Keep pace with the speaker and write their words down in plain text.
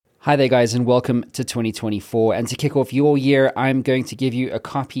Hi there guys, and welcome to 2024. And to kick off your year, I'm going to give you a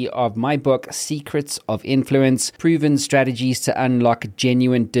copy of my book, Secrets of Influence, Proven Strategies to Unlock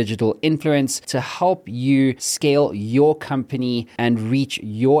Genuine Digital Influence to help you scale your company and reach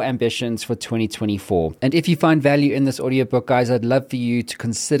your ambitions for 2024. And if you find value in this audiobook, guys, I'd love for you to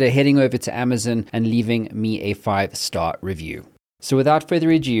consider heading over to Amazon and leaving me a 5-star review. So without further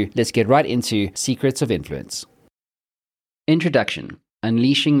ado, let's get right into Secrets of Influence. Introduction.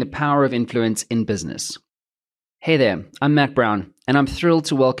 Unleashing the Power of Influence in Business. Hey there, I'm Matt Brown, and I'm thrilled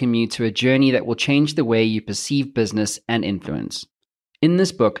to welcome you to a journey that will change the way you perceive business and influence. In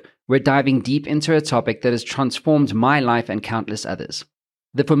this book, we're diving deep into a topic that has transformed my life and countless others: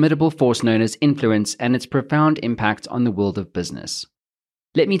 the formidable force known as influence and its profound impact on the world of business.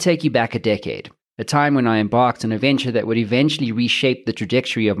 Let me take you back a decade, a time when I embarked on a venture that would eventually reshape the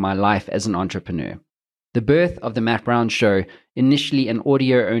trajectory of my life as an entrepreneur. The birth of The Matt Brown Show, initially an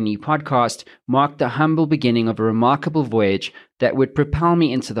audio-only podcast, marked the humble beginning of a remarkable voyage that would propel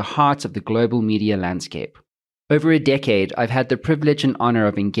me into the heart of the global media landscape. Over a decade, I've had the privilege and honor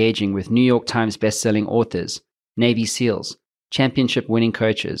of engaging with New York Times bestselling authors, Navy SEALs, championship-winning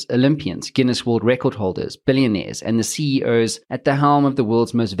coaches, Olympians, Guinness World Record holders, billionaires, and the CEOs at the helm of the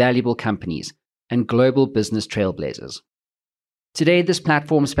world's most valuable companies and global business trailblazers. Today, this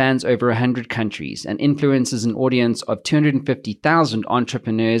platform spans over 100 countries and influences an audience of 250,000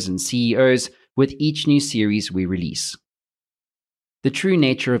 entrepreneurs and CEOs with each new series we release. The true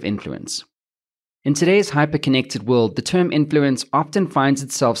nature of influence. In today's hyper-connected world, the term influence often finds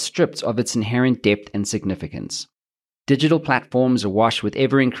itself stripped of its inherent depth and significance. Digital platforms, awash with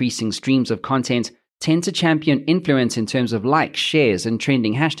ever-increasing streams of content, tend to champion influence in terms of likes, shares, and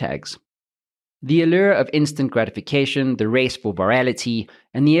trending hashtags. The allure of instant gratification, the race for virality,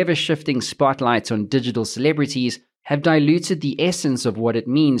 and the ever-shifting spotlight on digital celebrities have diluted the essence of what it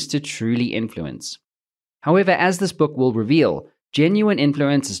means to truly influence. However, as this book will reveal, genuine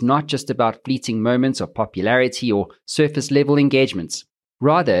influence is not just about fleeting moments of popularity or surface-level engagements.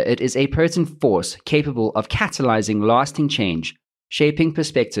 Rather, it is a potent force capable of catalyzing lasting change, shaping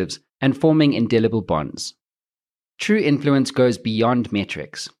perspectives, and forming indelible bonds. True influence goes beyond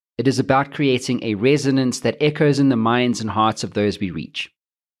metrics. It is about creating a resonance that echoes in the minds and hearts of those we reach.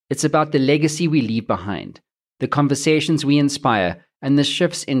 It's about the legacy we leave behind, the conversations we inspire, and the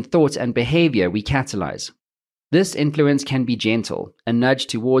shifts in thought and behavior we catalyze. This influence can be gentle, a nudge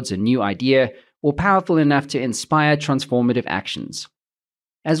towards a new idea, or powerful enough to inspire transformative actions.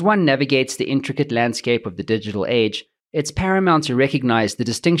 As one navigates the intricate landscape of the digital age, it's paramount to recognize the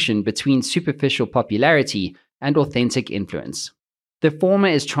distinction between superficial popularity and authentic influence. The former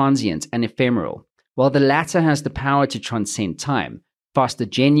is transient and ephemeral, while the latter has the power to transcend time, foster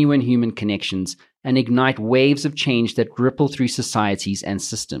genuine human connections, and ignite waves of change that ripple through societies and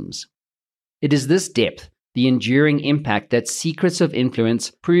systems. It is this depth, the enduring impact that Secrets of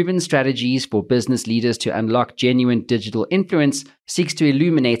Influence, Proven Strategies for Business Leaders to Unlock Genuine Digital Influence seeks to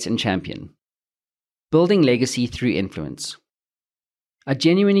illuminate and champion. Building legacy through influence. I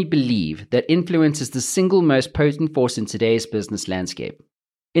genuinely believe that influence is the single most potent force in today's business landscape.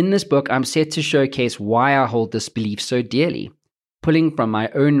 In this book, I'm set to showcase why I hold this belief so dearly, pulling from my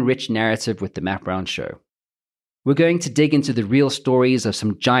own rich narrative with The Matt Brown Show. We're going to dig into the real stories of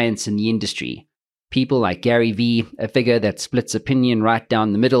some giants in the industry, people like Gary Vee, a figure that splits opinion right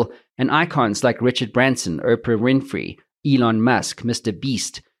down the middle, and icons like Richard Branson, Oprah Winfrey, Elon Musk, Mr.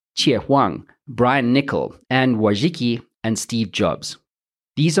 Beast, Chia Huang, Brian Niccol, Anne Wojcicki, and Steve Jobs.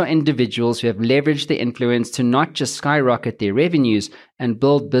 These are individuals who have leveraged their influence to not just skyrocket their revenues and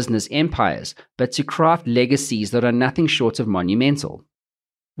build business empires, but to craft legacies that are nothing short of monumental.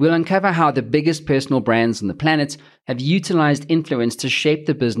 We'll uncover how the biggest personal brands on the planet have utilized influence to shape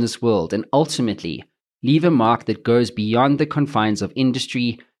the business world and ultimately leave a mark that goes beyond the confines of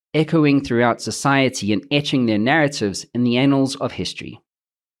industry, echoing throughout society and etching their narratives in the annals of history.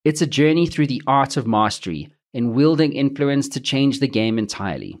 It's a journey through the art of mastery, in wielding influence to change the game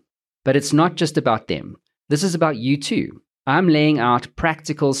entirely. But it's not just about them. This is about you too. I'm laying out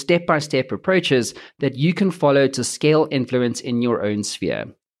practical step-by-step approaches that you can follow to scale influence in your own sphere,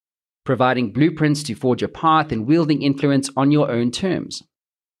 providing blueprints to forge a path and wielding influence on your own terms.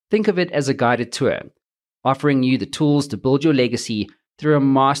 Think of it as a guided tour, offering you the tools to build your legacy through a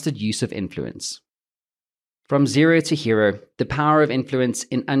mastered use of influence. From zero to hero, the power of influence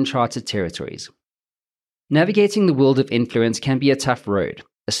in uncharted territories. Navigating the world of influence can be a tough road,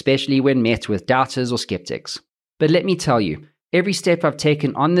 especially when met with doubters or skeptics. But let me tell you, every step I've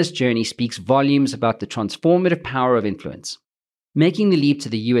taken on this journey speaks volumes about the transformative power of influence. Making the leap to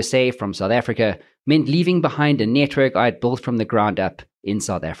the USA from South Africa meant leaving behind a network I had built from the ground up, in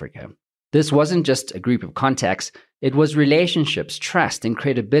South Africa. This wasn't just a group of contacts, it was relationships, trust, and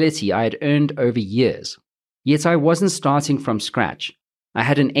credibility I had earned over years. Yet I wasn't starting from scratch. I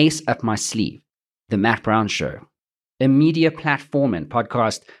had an ace up my sleeve, The Matt Brown Show, a media platform and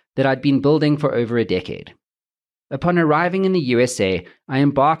podcast that I'd been building for over a decade. Upon arriving in the USA, I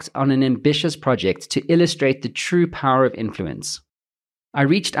embarked on an ambitious project to illustrate the true power of influence. I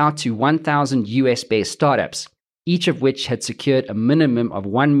reached out to 1,000 US-based startups, each of which had secured a minimum of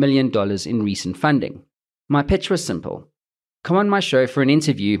 $1 million in recent funding. My pitch was simple. Come on my show for an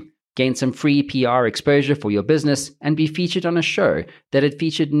interview, gain some free PR exposure for your business, and be featured on a show that had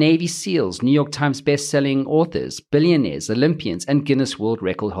featured Navy SEALs, New York Times best-selling authors, billionaires, Olympians, and Guinness World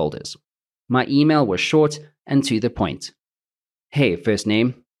Record holders. My email was short and to the point. Hey, first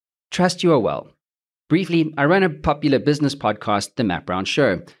name. Trust you are well. Briefly, I run a popular business podcast, The Matt Brown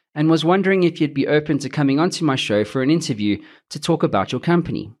Show, and was wondering if you'd be open to coming onto my show for an interview to talk about your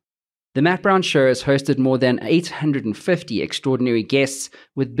company. The Matt Brown Show has hosted more than 850 extraordinary guests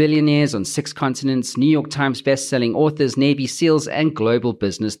with billionaires on 6 continents, New York Times best-selling authors, Navy SEALs, and global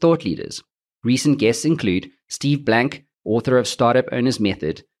business thought leaders. Recent guests include Steve Blank, author of Startup Owner's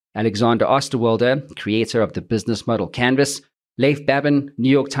Method, Alexander Osterwalder, creator of the business model Canvas, Leif Babin, New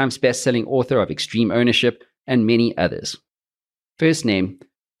York Times best-selling author of Extreme Ownership, and many others. First name,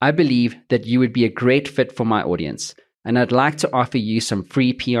 I believe that you would be a great fit for my audience, and I'd like to offer you some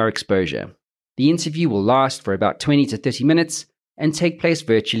free PR exposure. The interview will last for about 20 to 30 minutes and take place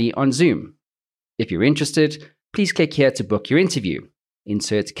virtually on Zoom. If you're interested, please click here to book your interview.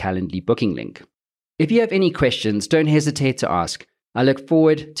 Insert Calendly booking link. If you have any questions, don't hesitate to ask. I look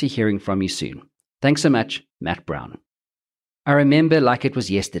forward to hearing from you soon. Thanks so much, Matt Brown. I remember like it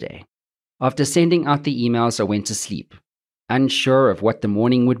was yesterday. After sending out the emails, I went to sleep, unsure of what the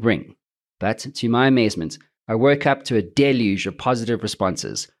morning would bring. But to my amazement, I woke up to a deluge of positive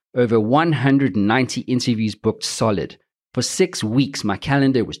responses. Over 190 interviews booked solid. For 6 weeks, my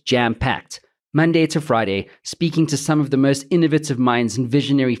calendar was jam-packed. Monday to Friday, speaking to some of the most innovative minds and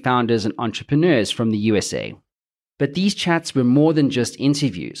visionary founders and entrepreneurs from the USA. But these chats were more than just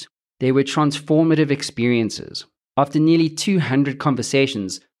interviews. They were transformative experiences. After nearly 200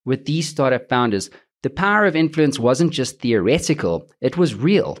 conversations with these startup founders, the power of influence wasn't just theoretical, it was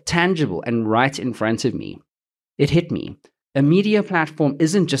real, tangible, and right in front of me. It hit me. A media platform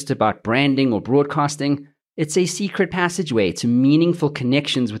isn't just about branding or broadcasting, it's a secret passageway to meaningful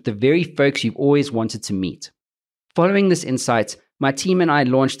connections with the very folks you've always wanted to meet. Following this insight, my team and I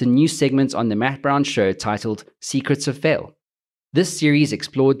launched a new segment on The Matt Brown Show titled Secrets of Fail. This series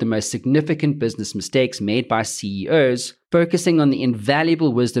explored the most significant business mistakes made by CEOs, focusing on the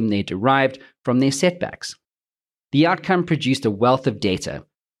invaluable wisdom they derived from their setbacks. The outcome produced a wealth of data,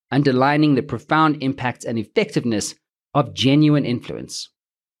 underlining the profound impact and effectiveness of genuine influence.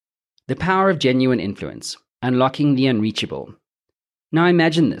 The power of genuine influence, unlocking the unreachable. Now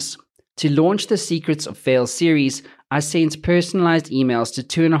imagine this. To launch the Secrets of Fail series, I sent personalized emails to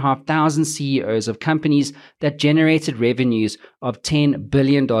 2,500 CEOs of companies that generated revenues of $10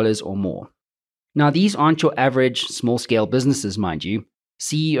 billion or more. Now, these aren't your average small-scale businesses, mind you.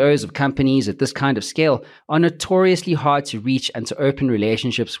 CEOs of companies at this kind of scale are notoriously hard to reach and to open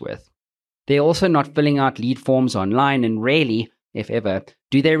relationships with. They're also not filling out lead forms online, and rarely, if ever,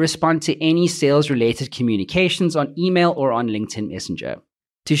 do they respond to any sales-related communications on email or on LinkedIn Messenger.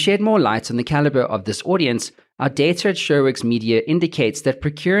 To shed more light on the caliber of this audience, our data at SureWorks Media indicates that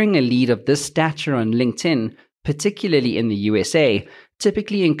procuring a lead of this stature on LinkedIn, particularly in the USA,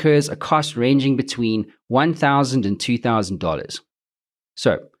 typically incurs a cost ranging between $1,000 and $2,000.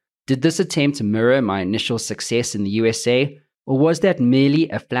 So, did this attempt mirror my initial success in the USA, or was that merely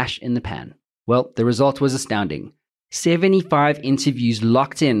a flash in the pan? Well, the result was astounding. 75 interviews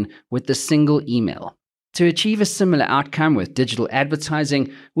locked in with a single email. To achieve a similar outcome with digital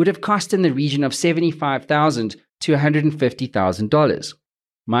advertising would have cost in the region of $75,000 to $150,000.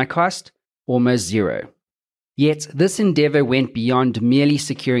 My cost? Almost zero. Yet, this endeavor went beyond merely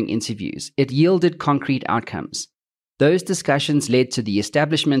securing interviews. It yielded concrete outcomes. Those discussions led to the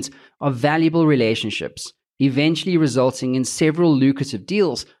establishment of valuable relationships, eventually resulting in several lucrative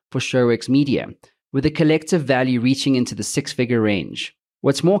deals for SureWorks Media, with a collective value reaching into the 6-figure range.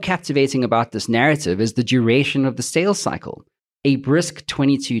 What's more captivating about this narrative is the duration of the sales cycle, a brisk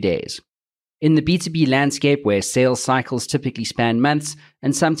 22 days. In the B2B landscape, where sales cycles typically span months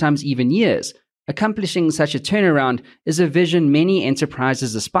and sometimes even years, accomplishing such a turnaround is a vision many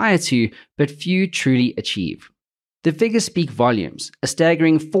enterprises aspire to, but few truly achieve. The figures speak volumes, a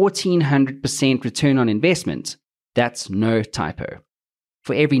staggering 1,400% return on investment. That's no typo.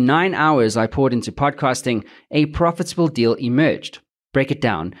 For every 9 hours I poured into podcasting, a profitable deal emerged. Break it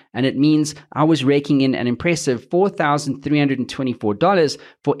down, and it means I was raking in an impressive $4,324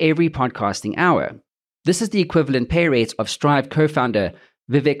 for every podcasting hour. This is the equivalent pay rate of Strive co-founder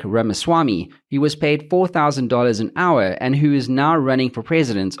Vivek Ramaswamy, who was paid $4,000 an hour and who is now running for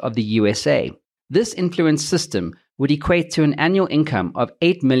president of the USA. This influence system would equate to an annual income of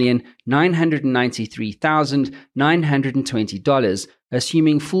 $8,993,920,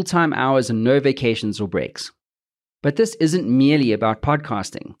 assuming full-time hours and no vacations or breaks. But this isn't merely about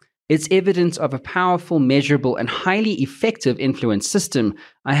podcasting. It's evidence of a powerful, measurable, and highly effective influence system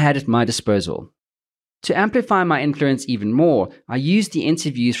I had at my disposal. To amplify my influence even more, I used the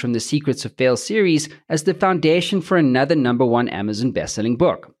interviews from the Secrets of Fail series as the foundation for another #1 Amazon bestselling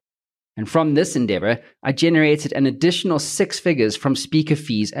book. And from this endeavor, I generated an additional 6 figures from speaker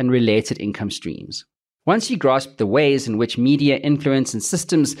fees and related income streams. Once you grasp the ways in which media, influence, and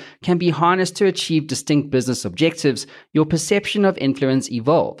systems can be harnessed to achieve distinct business objectives, your perception of influence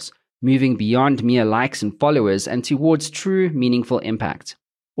evolves, moving beyond mere likes and followers and towards true, meaningful impact.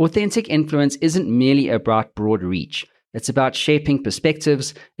 Authentic influence isn't merely about broad reach. It's about shaping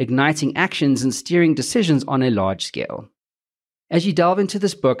perspectives, igniting actions, and steering decisions on a large scale. As you delve into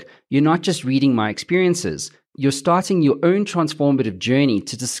this book, you're not just reading my experiences. You're starting your own transformative journey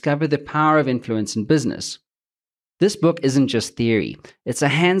to discover the power of influence in business. This book isn't just theory. It's a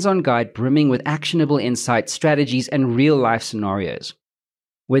hands-on guide brimming with actionable insights, strategies, and real-life scenarios.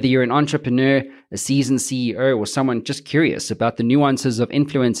 Whether you're an entrepreneur, a seasoned CEO, or someone just curious about the nuances of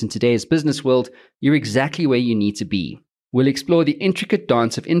influence in today's business world, you're exactly where you need to be. We'll explore the intricate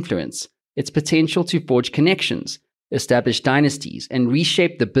dance of influence, its potential to forge connections, establish dynasties, and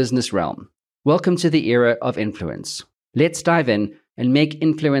reshape the business realm. Welcome to the era of influence. Let's dive in and make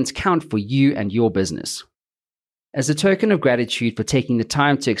influence count for you and your business. As a token of gratitude for taking the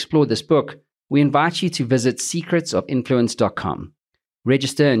time to explore this book, we invite you to visit secretsofinfluence.com.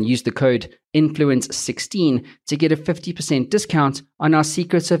 Register and use the code INFLUENCE16 to get a 50% discount on our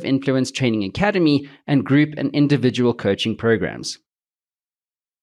Secrets of Influence Training Academy and group and individual coaching programs.